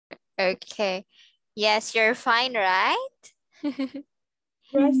Okay. Yes, you're fine, right?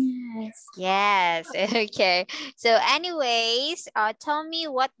 Yes. Yes. Okay. So anyways, tell me,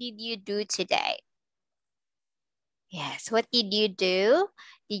 what did you do today? Yes, what did you do?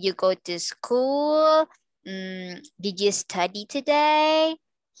 Did you go to school? Did you study today?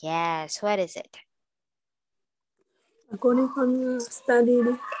 Yes, what is it? Aku ni kan study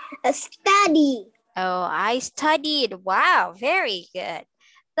ni. Study. Oh, I studied. Wow, very good.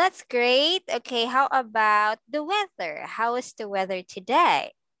 That's great. Okay, how about the weather? How is the weather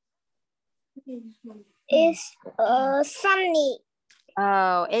today? It's sunny.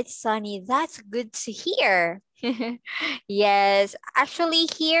 Oh, it's sunny. That's good to hear. Yes, actually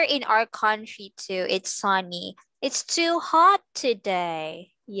here in our country too, it's sunny. It's too hot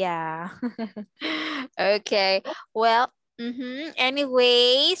today. Yeah. Okay. Well,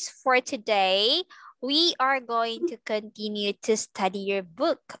 anyways, for today, we are going to continue to study your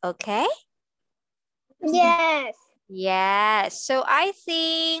book, okay? Yes. Yeah. So I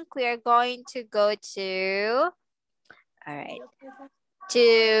think we are going to go to, all right,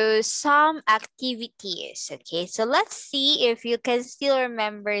 to some activities. Okay, so let's see if you can still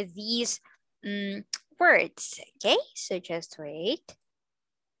remember these words. Okay, so just wait.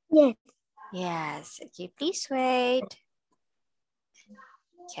 Yes. Yes, okay, please wait.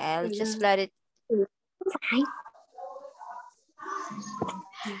 Okay, I'll just let it.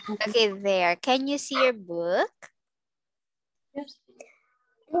 Okay, there. Can you see your book?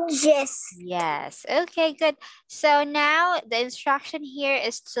 Yes. Yes. Okay, good. So now the instruction here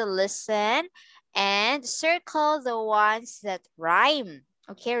is to listen and circle the ones that rhyme.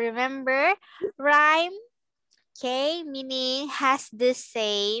 Okay, remember, rhyme, okay, meaning has the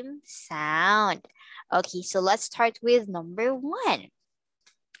same sound. Okay, so let's start with number one.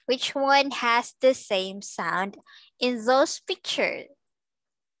 Which one has the same sound in those pictures?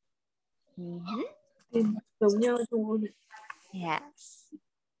 Giống nhau thôi. Yes.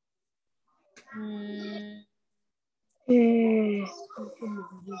 Mm,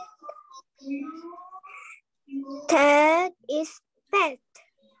 That is pet.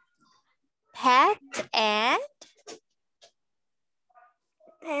 pet and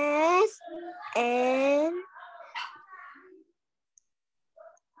Pet and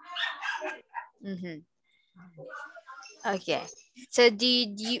okay. So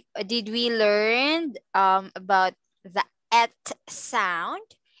did we learn about the et sound?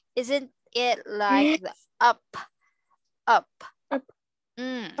 Isn't it like the up up? up.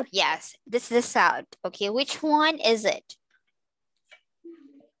 Yes, this is the sound. Okay, which one is it?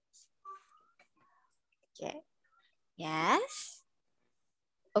 Okay. Yes.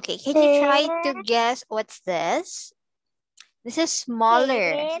 Okay, can you try to guess what's this? This is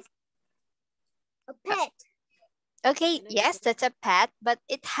smaller. A pet. Okay, yes, that's a pet, but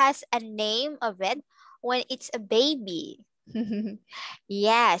it has a name of it when it's a baby.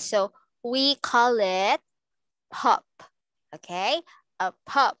 Yeah, so we call it pup. Okay, a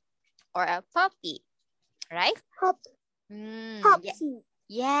pup or a puppy, right? Pup. Puppy.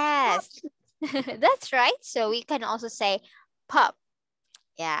 Yes, that's right. So we can also say pup.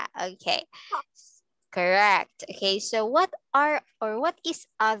 Yeah, okay. Correct. Okay, so what is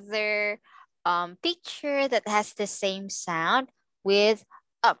other picture that has the same sound with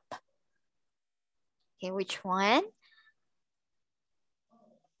up? Okay, which one?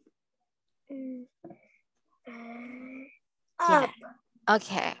 Up. Yeah.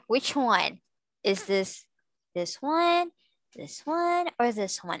 Okay, which one? Is this one, or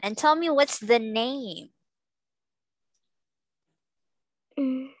this one? And tell me what's the name?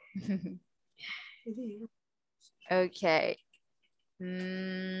 Okay.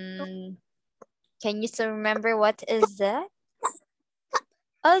 Can you still remember what is that?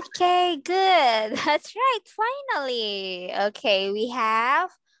 Okay, good. That's right. Finally. Okay, we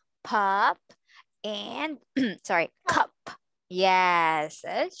have pup and sorry, cup. Yes.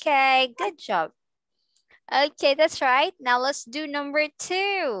 Okay, good job. Okay, that's right. Now let's do number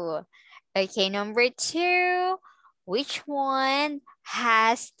two. Okay, number two. Which one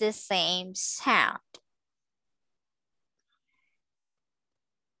has the same sound?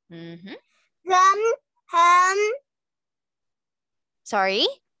 Gum. Sorry?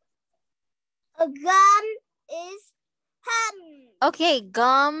 A gum is hum. Okay,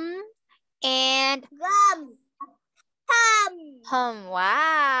 gum and Gum. hum.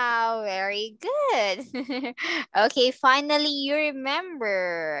 Wow, very good. Okay, finally you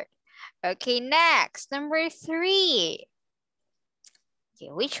remember. Okay, next, number three. Okay,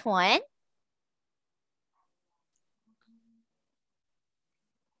 which one?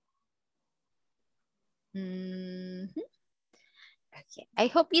 Okay. I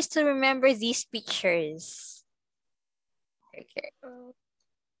hope you still remember these pictures. Okay.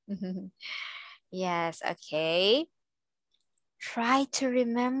 Yes, okay. Try to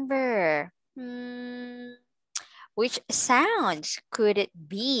remember. Which sounds could it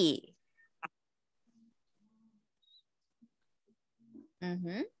be?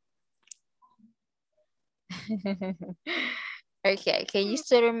 Okay, can you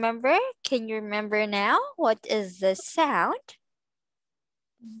still remember? Can you remember now? What is the sound?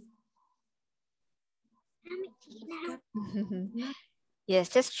 Yes,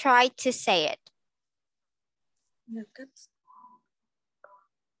 just try to say it.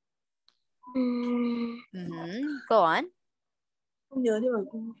 Go on.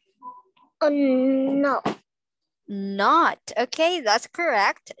 No. Not. Okay, that's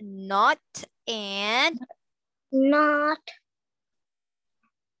correct. Not and Not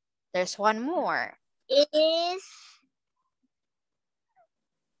there's one more. is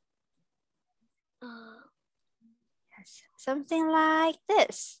Yes, something like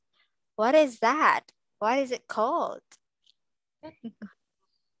this. What is that? What is it called?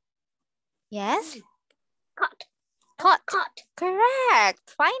 Yes? cut. Caught. Cut.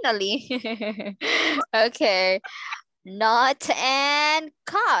 Correct. Finally. Okay. Not and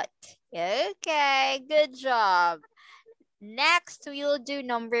caught. Okay, good job. Next, we'll do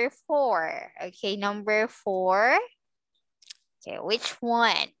number 4. Okay, number 4. Okay, which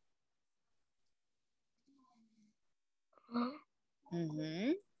one?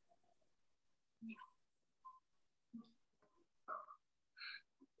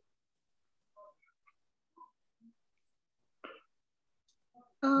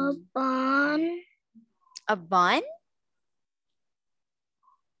 A bun. A bun?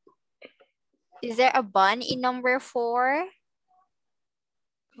 Is there a bun in number 4?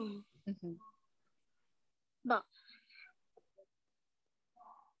 But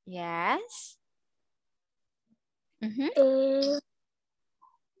Yes.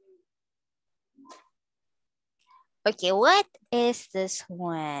 Okay, what is this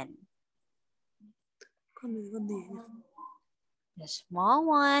one? The small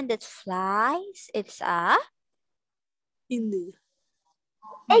one that flies. It's a?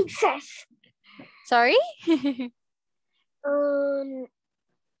 insect. Sorry?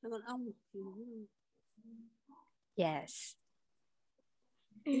 Yes.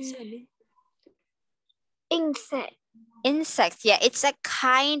 Insect. Insect. Yeah, it's a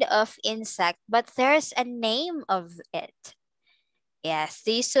kind of insect, but there's a name of it. Yes.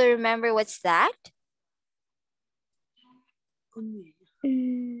 Do you still remember what's that?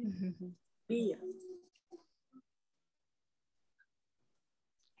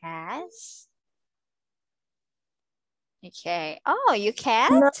 Yes. Okay. Oh, you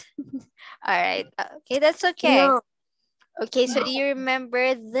can't? No. All right. Okay, that's okay. No. Okay, so do you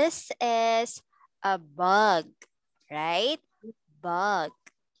remember this is a bug, right? Bug.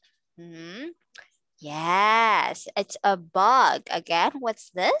 Yes, it's a bug. Again, what's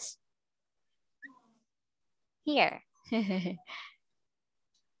this? Here.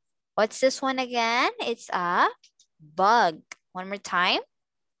 What's this one again? It's a bug. One more time.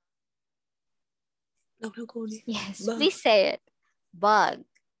 Yes, please say it. Bug.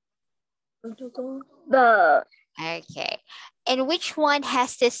 Bug. Okay. And which one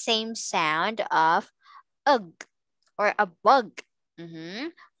has the same sound of ugh or a bug?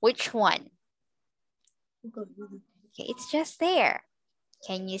 Which one? Okay, it's just there.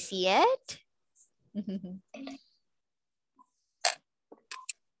 Can you see it?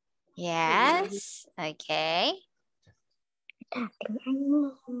 Yes. Okay.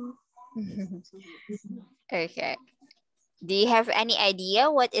 Okay. Do you have any idea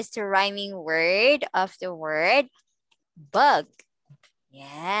what is the rhyming word of the word bug?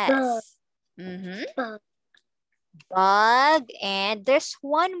 Yes. Bug. Bug. And there's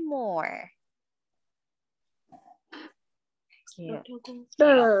one more. Yeah.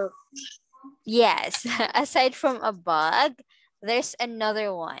 Bug. Yes. Aside from a bug, there's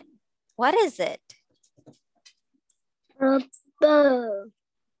another one. What is it? A bug.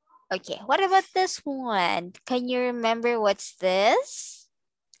 Okay. What about this one? Can you remember what's this?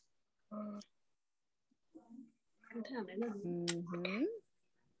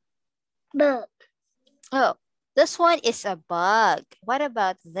 Bug. Oh, this one is a bug. What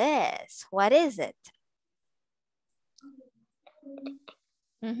about this? What is it?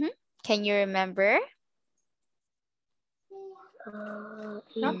 Can you remember?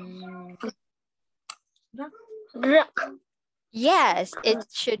 Rug. Yes, it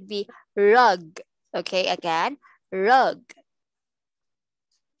should be rug. Okay, again, rug.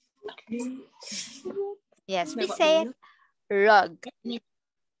 Yes, please say it. Rug.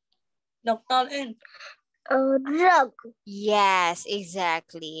 Đọc to lên. Rug. Yes,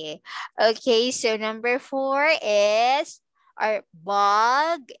 exactly. Okay, so number 4 is our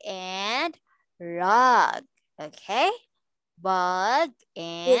bug and rug. Okay, bug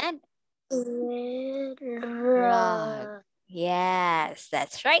and rug. Yes,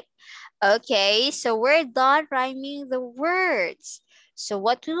 that's right. Okay, so we're done rhyming the words. So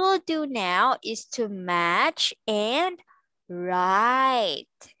what we will do now is to match and write.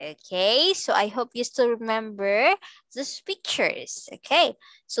 Okay, so I hope you still remember these pictures. Okay,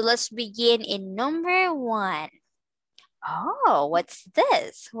 so let's begin in number 1. Oh, what's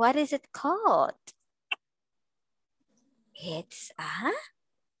this? What is it called? It's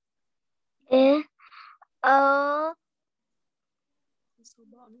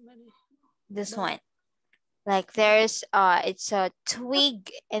this one. Like there's it's a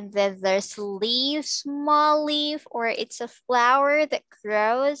twig and then there's leaf, small leaf, or it's a flower that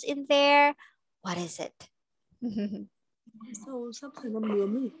grows in there. What is it? Sao sắp thành con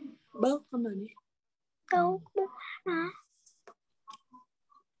bướm đi. Bớt con này đi. Đâu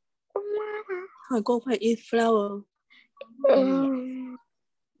hỏi cô phải eat flower.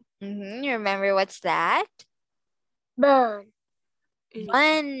 You remember what's that? Bun.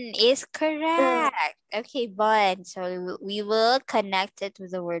 Bun is correct. Okay, bun. So we will connect it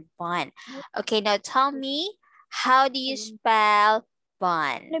with the word bun. Okay, now tell me, how do you spell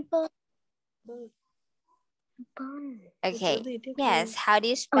bun? Okay, yes, how do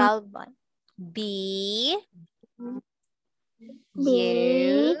you spell bun? B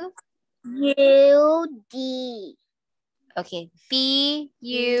U D. Okay, B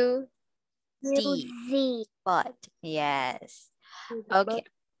U D. Z. Bud. Yes. Okay.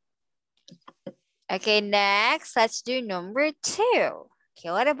 Okay, next, let's do number 2.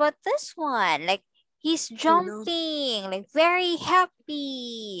 Okay, what about this one? Like he's jumping, like very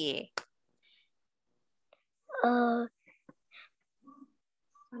happy.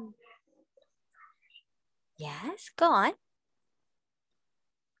 Yes, go on.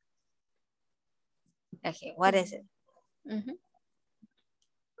 Okay, what is it?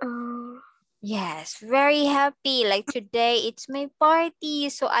 Yes, very happy. Like today, it's my party,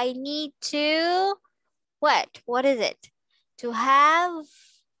 so I need to, what? What is it? To have,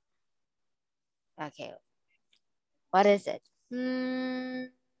 okay, what is it?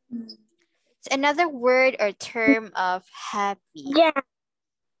 It's another word or term of happy.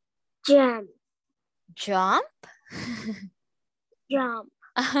 Jump. Jump? Jump.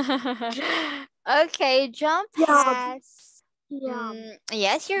 Okay, jump has...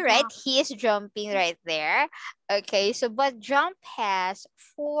 yes, you're right. Jump. He is jumping right there. Okay, so but jump has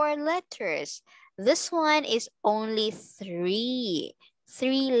 4 letters. This one is only 3.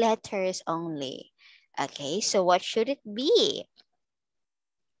 3 letters only. Okay, so what should it be?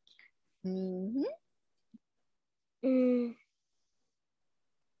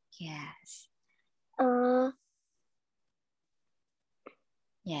 Yes.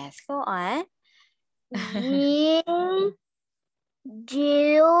 Yes, go on.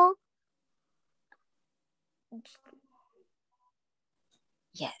 Jill.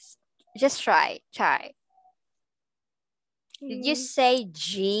 Yes, just try. Did you say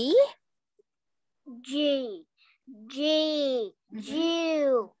G? G.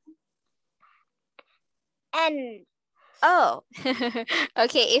 Jill. N. Oh,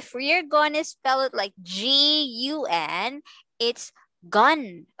 okay. If we're going to spell it like G-U-N, it's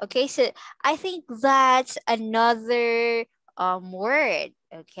gun. Okay, so I think that's another word.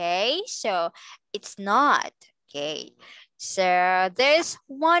 Okay, so it's not. Okay, so there's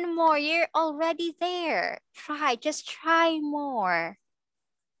one more. You're already there. Just try more.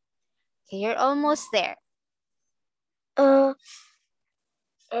 Okay, you're almost there.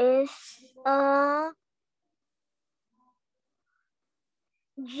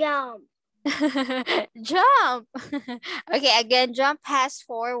 Jump. Jump. Okay, again, jump has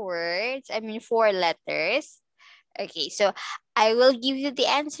 4 words. 4 letters. Okay, so I will give you the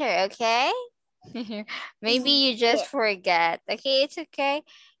answer, okay? Maybe you just forget. Okay, it's okay.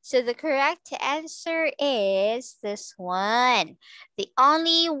 So the correct answer is this one. The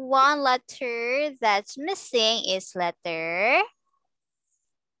only one letter that's missing is letter...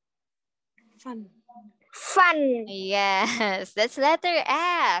 Fun. Yes, that's letter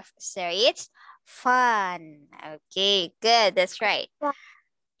F. So it's fun. Okay, good. That's right.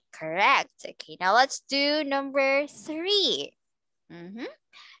 Correct. Okay, now let's do number 3. Do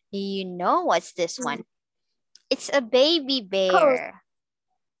you know what's this one? It's a baby bear.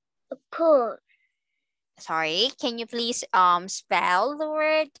 Cool. Sorry, can you please spell the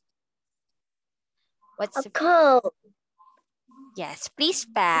word? What's cool? Yes, please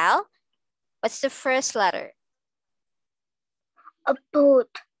spell. What's the first letter? A boat.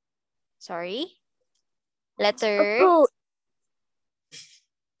 Sorry? A Letter? boat.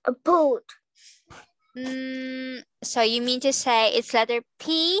 A boat. So you mean to say it's letter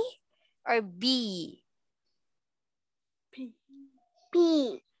P or B?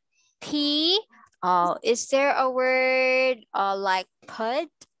 P. P? Oh, is there a word like put?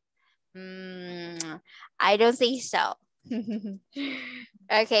 I don't think so.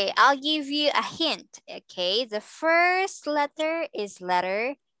 Okay, I'll give you a hint. Okay, the first letter is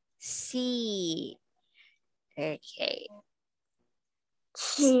letter C. Okay.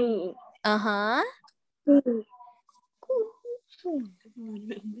 C. Uh-huh.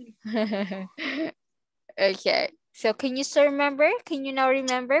 Okay. So can you still remember? Can you now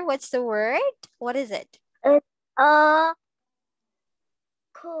remember what's the word? What is it? It's a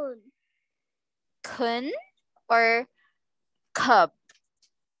cone. Kun or cup?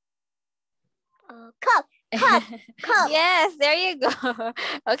 Cup. Cup. Yes, there you go.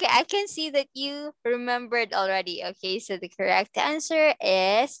 Okay, I can see that you remembered already. Okay, so the correct answer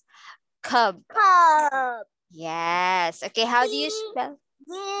is cub. Cup. Yes. Okay, how do you spell?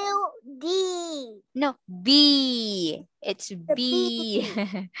 D. No, B. It's B. B.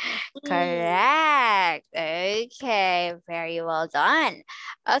 Correct. Okay, very well done.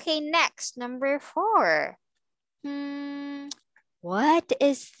 Okay, next, number 4. What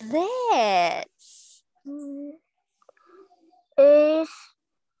is this? Is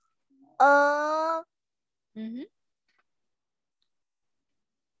a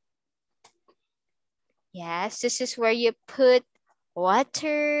Yes, this is where you put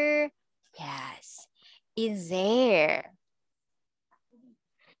water. Yes, in there.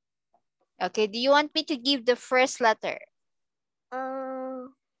 Okay, do you want me to give the first letter?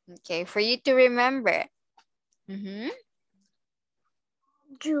 Okay, for you to remember.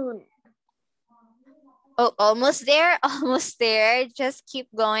 June. Oh, almost there, almost there. Just keep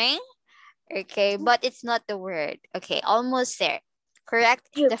going. Okay, but it's not the word. Okay, almost there. Correct?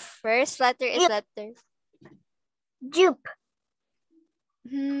 Jupe. The first letter is letter. Jupe.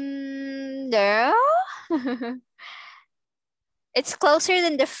 No. It's closer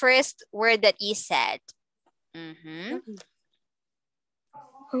than the first word that you said.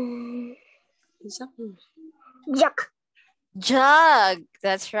 Jug. Jug.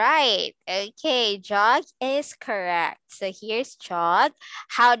 That's right. Okay, jug is correct. So here's jug.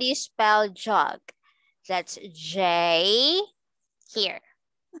 How do you spell jug? That's J here.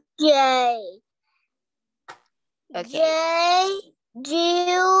 J. Okay. J.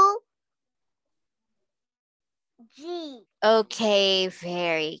 G. Okay,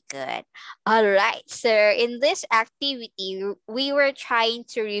 very good. All right, so in this activity, we were trying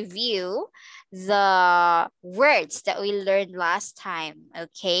to review the words that we learned last time.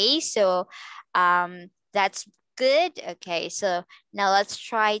 Okay, so that's good. Okay, so now let's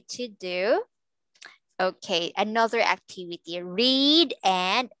try to do, okay, another activity, read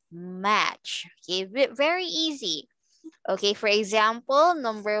and match. Okay, very easy. Okay, for example,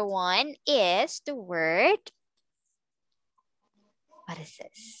 number 1 is the word. What is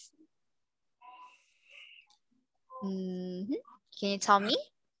this? Can you tell me?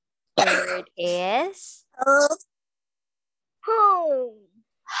 The word is Home.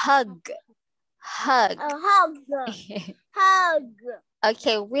 hug. Hug. A hug. Hug.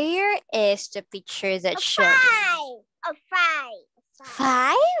 Okay, where is the picture that shows? A 5.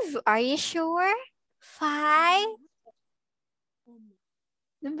 5? Are you sure? 5?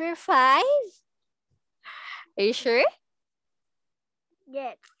 Number 5? Are you sure?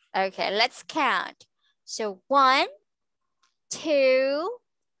 Yes. Okay, let's count. So 1, 2,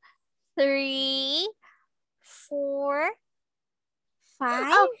 3, 4, 5.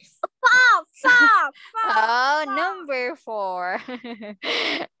 Oh, 4. Oh, number 4.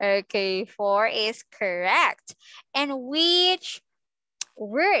 Okay, 4 is correct. And which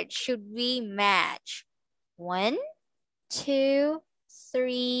word should we match? 1, 2,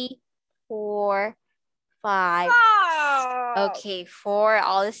 3, 4, 5. Okay, 4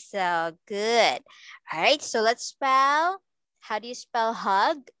 also. Good. All right, so let's spell. How do you spell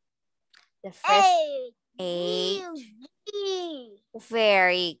hug? The first H.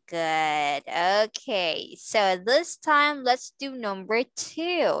 Very good. Okay, so this time let's do number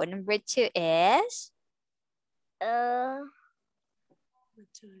 2. Number 2 is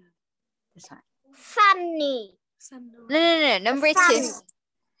this one. Sunny. No. Number 2.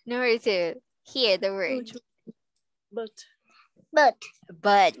 Number 2. Here, the word. But.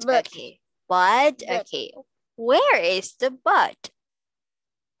 Okay. But. Okay. Where is the but?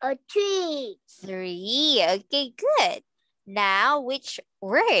 A tree. 3. Okay, good. Now, which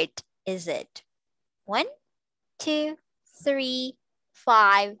word is it? 1, 2, 3,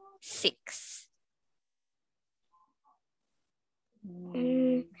 5, 6.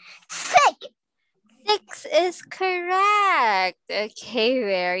 Sick. 6 is correct. Okay,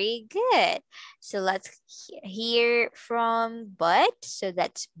 very good. So let's hear from Bud. So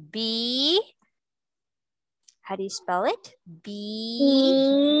that's B. How do you spell it?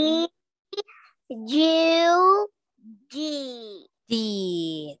 B. U D.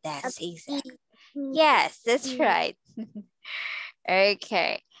 D. That's exactly. Yes, that's right.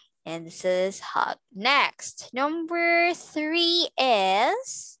 Okay. And this is hug. Next, number 3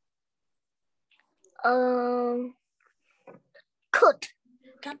 is Cut.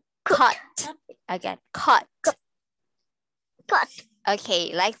 cut. Again, cut. Cut.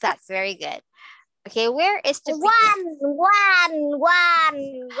 Okay, like that. Very good. Okay, where is the One.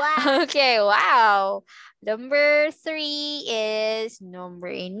 Okay, wow. Number 3 is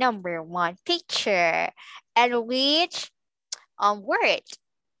number 1 picture. And which word?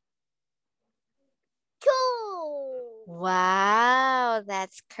 2. Wow,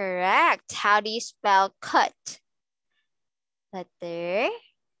 that's correct. How do you spell cut? Letter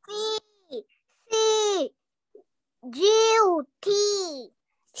C U T.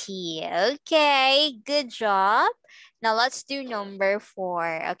 T. Okay, good job. Now let's do number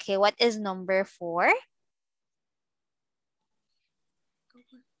 4. Okay, what is number 4?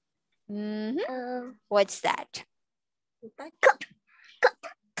 What's that? Cup.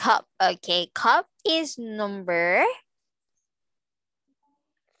 Cup. Okay, cup is number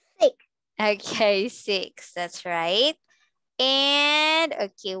 6. Okay, 6. That's right. And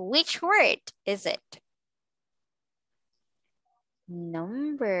okay, which word is it?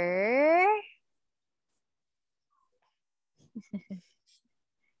 Number.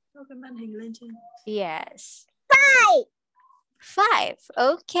 Yes. 5. 5.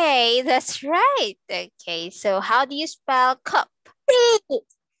 Okay, that's right. Okay, so how do you spell cup? P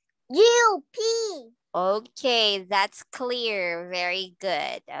U P. Okay, that's clear. Very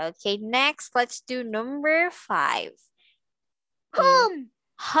good. Okay, next, let's do number 5. Hum.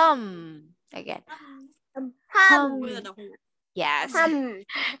 Hum. Again. Hum. Yes. Hum.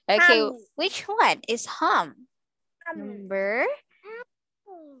 Okay, Hum. which one is hum? Number?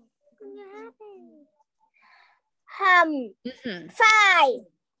 Hum. 5.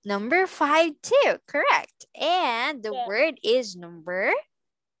 Number 5 too. Correct. And the word is number?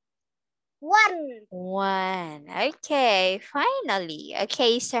 1. 1. Okay, finally.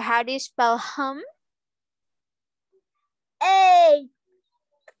 Okay, so how do you spell hum? A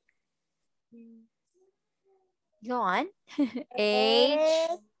Go on. H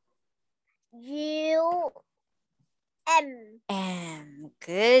U M. M.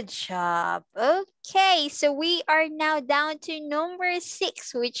 Good job. Okay, so we are now down to number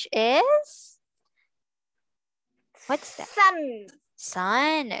 6, which is? What's that? Sun.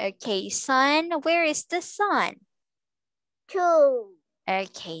 Sun. Okay, sun. Where is the sun? 2.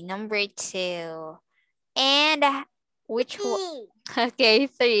 Okay, number 2. And which one? 3. Okay,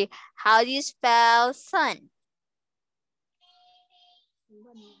 3. How do you spell sun?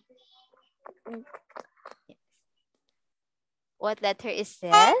 What letter is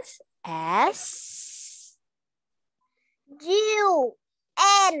this? S. U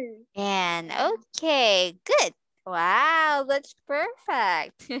N. N. Okay, good. Wow, that's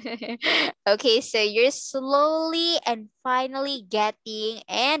perfect. Okay, so you're slowly and finally getting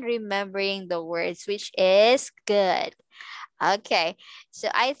and remembering the words, which is good. Okay, so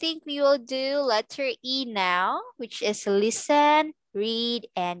I think we will do letter E now, which is listen, read,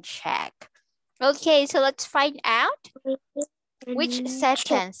 and check. Okay, so let's find out which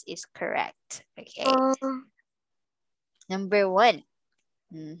sentence is correct. Okay, number 1.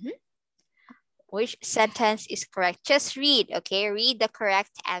 Which sentence is correct? Just read, okay? Read the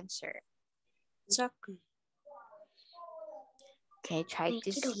correct answer. Exactly. Okay, try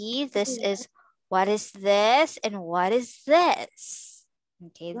to see. This is, what is this and what is this?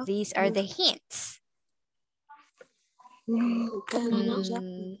 Okay, these are the hints.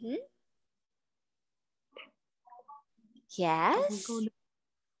 Yes?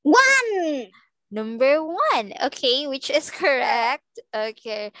 1. Number 1. Okay, which is correct?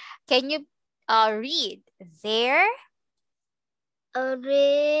 Okay, can you read? There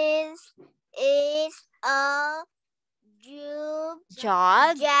is a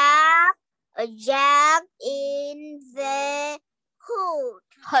jog in the hood.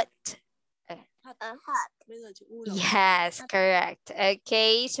 hut. A hut. Yes, correct.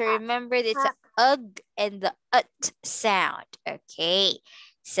 Okay, so remember it's a ug and the ut sound. Okay,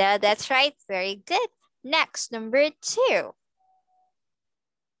 so that's right. Very good. Next, number 2.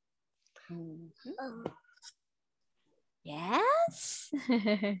 Yes.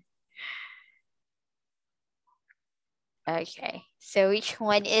 Okay. So which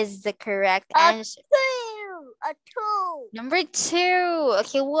one is the correct answer? A two. Number 2.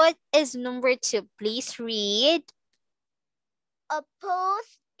 Okay, what is number 2? Please read. A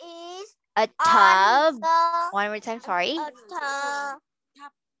post is A on tub. the, One more time, sorry.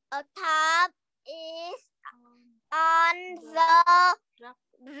 a tub is on the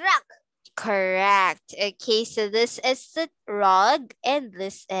rug. Correct. Okay, so this is the rug and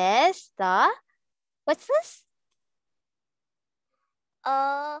this is the, what's this?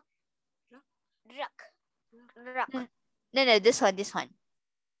 Rug. No, this one.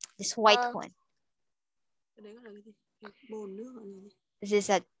 This white one. This is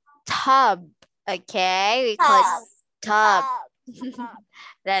a tub. Okay, we call it tub.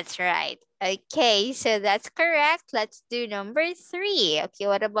 That's right. Okay, so that's correct. Let's do number 3. Okay,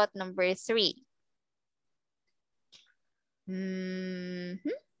 what about number 3?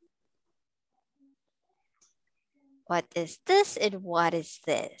 What is this and what is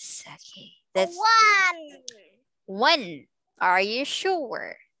this? Okay, that's 1. Are you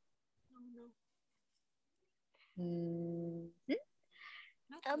sure?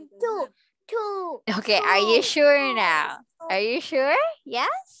 Two. Okay, are you sure now? Are you sure?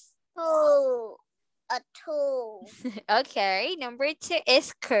 Yes? A two. Okay, number 2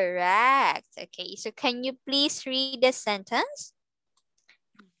 is correct. Okay, so can you please read the sentence?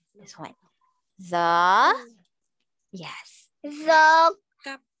 This one. Yes. The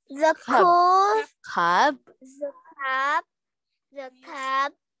Cub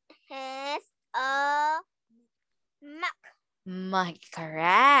has a mug.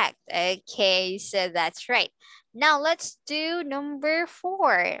 Correct. Okay, so that's right. Now let's do number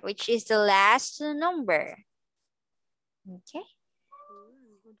 4, which is the last number. Okay.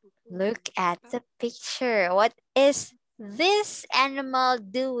 Look at the picture. What is this animal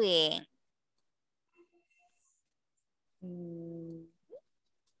doing?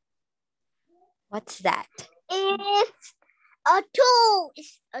 What's that? It's a two.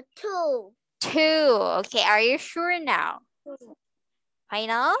 It's a two. 2. Okay, are you sure now?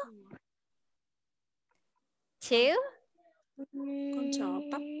 Final? 2?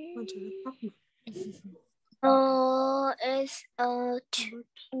 It's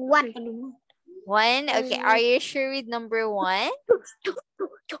one. 1? Okay, are you sure with number 1?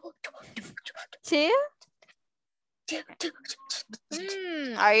 2?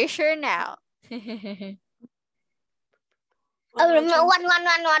 Are you sure now?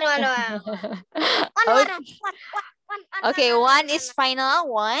 Okay, 1 is final.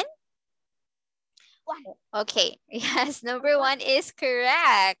 1? Okay, yes, number 1 is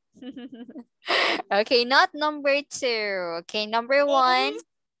correct. Okay, not number 2. Okay, number 1.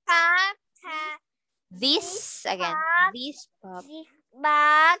 This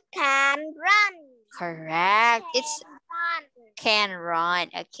bug can run. Correct. It's can run.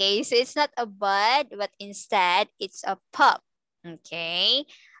 Okay, so it's not a bud, but instead it's a pup. Okay,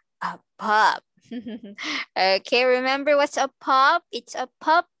 a pup. Okay, remember what's a pup? It's a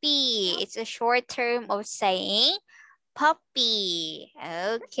puppy. It's a short term of saying puppy.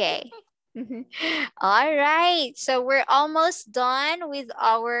 Okay. All right, so we're almost done with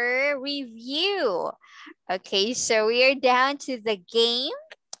our review. Okay, so we are down to the game.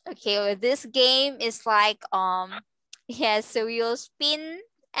 Okay, well, this game is like yeah, so you'll spin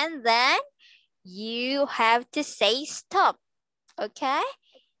and then you have to say stop. Okay?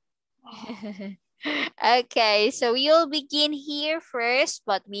 Okay, so we'll begin here first,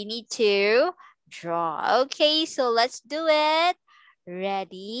 but we need to draw. Okay, so let's do it.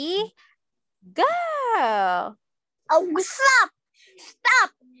 Ready? Go! Oh, stop!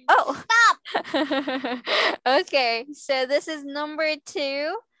 Oh, Stop! Okay, so this is number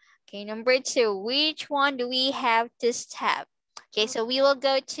 2. Okay, number 2. Which one do we have to step? Okay, so we will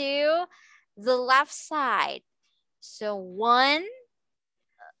go to the left side. So 1,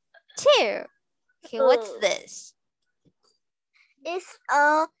 2. Okay, what's this? It's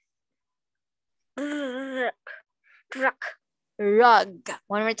a rug. Rug.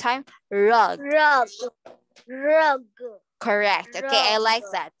 One more time. Rug. Rug. Correct. Okay, I like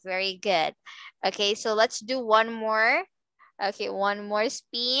Rug. that. Very good. Okay, so let's do one more. Okay, one more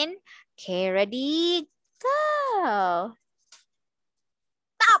spin. Okay, ready? Go.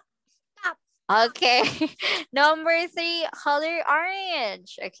 Stop. Okay, number 3, color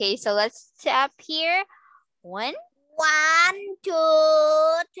orange. Okay, so let's tap here. 1, 1, 2,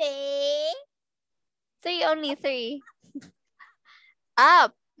 3. 3, only 3.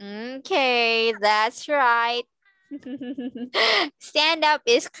 Up. Okay, that's right. Stand up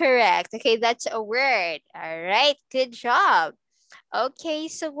is correct. Okay, that's a word. All right, good job. Okay,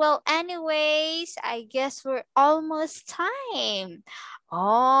 so well, anyways, I guess we're almost time.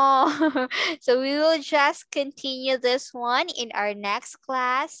 Oh, so we will just continue this one in our next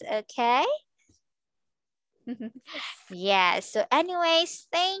class, okay? Yeah, so anyways,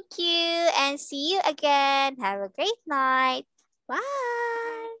 thank you and see you again. Have a great night.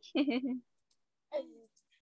 Bye.